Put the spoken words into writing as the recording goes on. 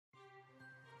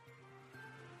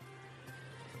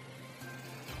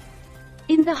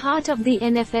In the heart of the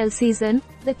NFL season,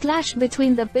 the clash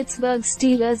between the Pittsburgh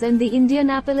Steelers and the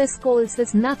Indianapolis Colts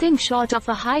is nothing short of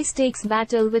a high-stakes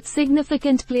battle with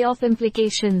significant playoff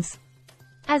implications.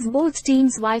 As both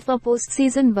teams vie for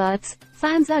postseason berths,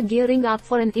 fans are gearing up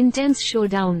for an intense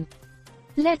showdown.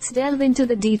 Let's delve into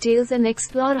the details and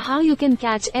explore how you can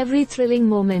catch every thrilling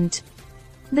moment.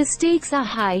 The stakes are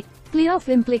high,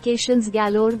 playoff implications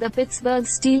galore. The Pittsburgh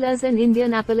Steelers and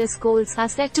Indianapolis Colts are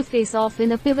set to face off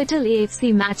in a pivotal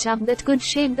AFC matchup that could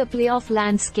shape the playoff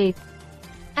landscape.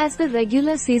 As the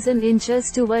regular season inches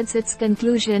towards its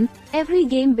conclusion, every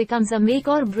game becomes a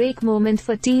make-or-break moment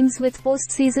for teams with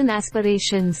postseason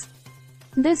aspirations.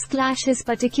 This clash is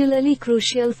particularly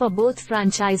crucial for both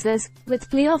franchises, with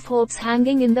playoff hopes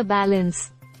hanging in the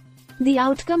balance. The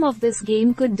outcome of this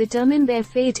game could determine their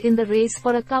fate in the race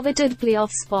for a coveted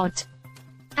playoff spot.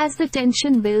 As the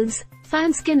tension builds,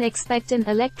 fans can expect an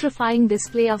electrifying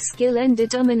display of skill and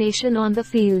determination on the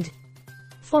field.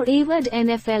 For avid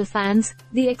NFL fans,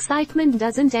 the excitement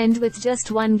doesn't end with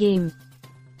just one game.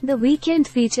 The weekend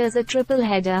features a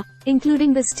triple-header,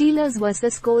 including the Steelers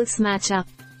vs Colts matchup.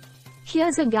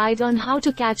 Here's a guide on how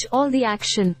to catch all the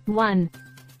action. 1.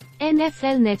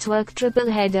 NFL Network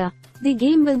triple-header. The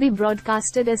game will be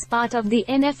broadcasted as part of the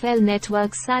NFL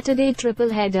Network's Saturday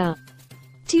triple-header.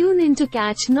 Tune in to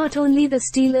catch not only the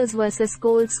Steelers vs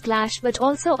Colts clash but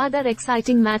also other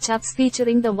exciting matchups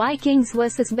featuring the Vikings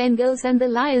vs Bengals and the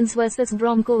Lions vs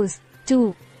Broncos.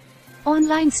 2.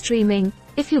 Online streaming.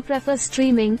 If you prefer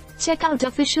streaming, check out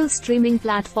official streaming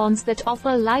platforms that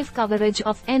offer live coverage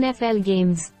of NFL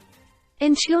games.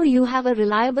 Ensure you have a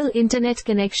reliable internet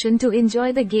connection to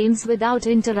enjoy the games without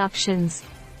interruptions.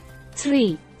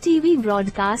 3. TV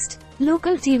broadcast.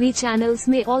 Local TV channels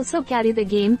may also carry the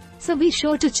game, so be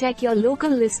sure to check your local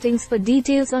listings for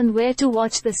details on where to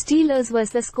watch the Steelers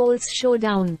vs Colts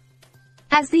showdown.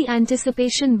 As the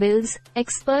anticipation builds,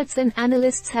 experts and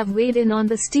analysts have weighed in on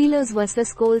the Steelers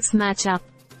vs Colts matchup.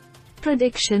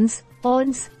 Predictions,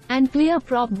 odds, and player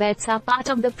prop bets are part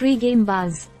of the pre-game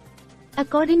buzz.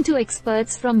 According to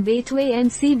experts from Betway and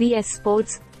CBS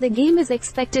Sports, the game is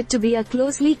expected to be a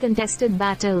closely contested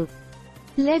battle.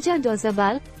 Ledger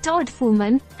Dozabal, Todd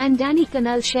Fuhrman, and Danny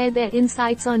Kanal share their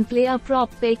insights on player prop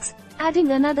picks,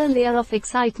 adding another layer of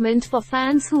excitement for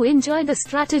fans who enjoy the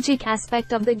strategic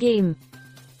aspect of the game.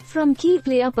 From key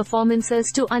player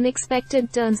performances to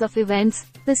unexpected turns of events,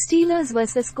 the Steelers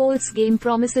vs Colts game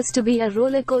promises to be a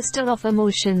roller coaster of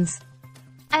emotions.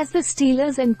 As the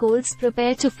Steelers and Colts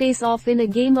prepare to face off in a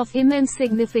game of immense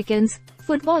significance,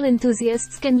 football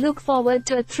enthusiasts can look forward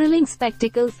to a thrilling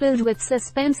spectacle filled with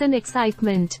suspense and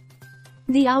excitement.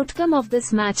 The outcome of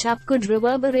this matchup could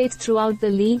reverberate throughout the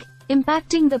league,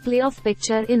 impacting the playoff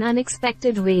picture in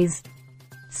unexpected ways.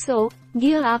 So,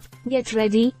 gear up, get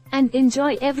ready, and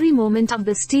enjoy every moment of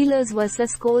the Steelers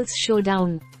vs Colts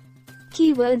showdown.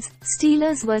 Keywords: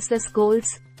 Steelers vs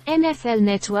Colts, NFL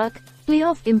Network,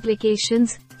 playoff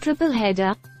implications, triple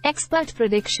header, expert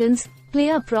predictions,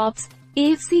 player props,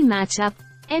 AFC matchup,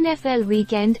 NFL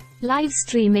weekend, live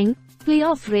streaming,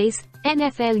 playoff race,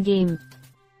 NFL game.